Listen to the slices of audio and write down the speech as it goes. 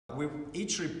With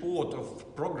each report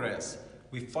of progress,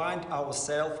 we find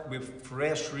ourselves with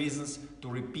fresh reasons to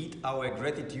repeat our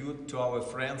gratitude to our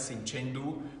friends in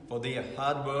Chengdu for their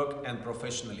hard work and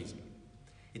professionalism.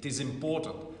 It is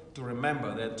important to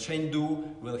remember that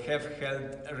Chengdu will have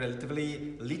had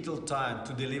relatively little time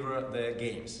to deliver their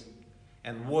games,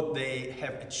 and what they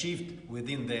have achieved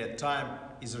within their time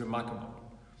is remarkable.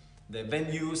 The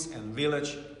venues and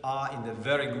village are in a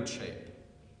very good shape.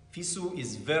 FISU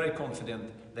is very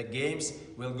confident the games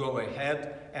will go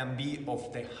ahead and be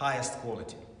of the highest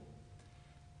quality.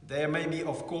 There may be,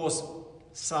 of course,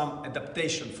 some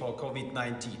adaptation for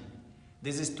COVID-19.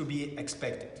 This is to be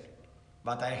expected.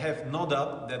 But I have no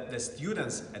doubt that the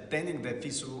students attending the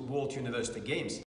FISU World University Games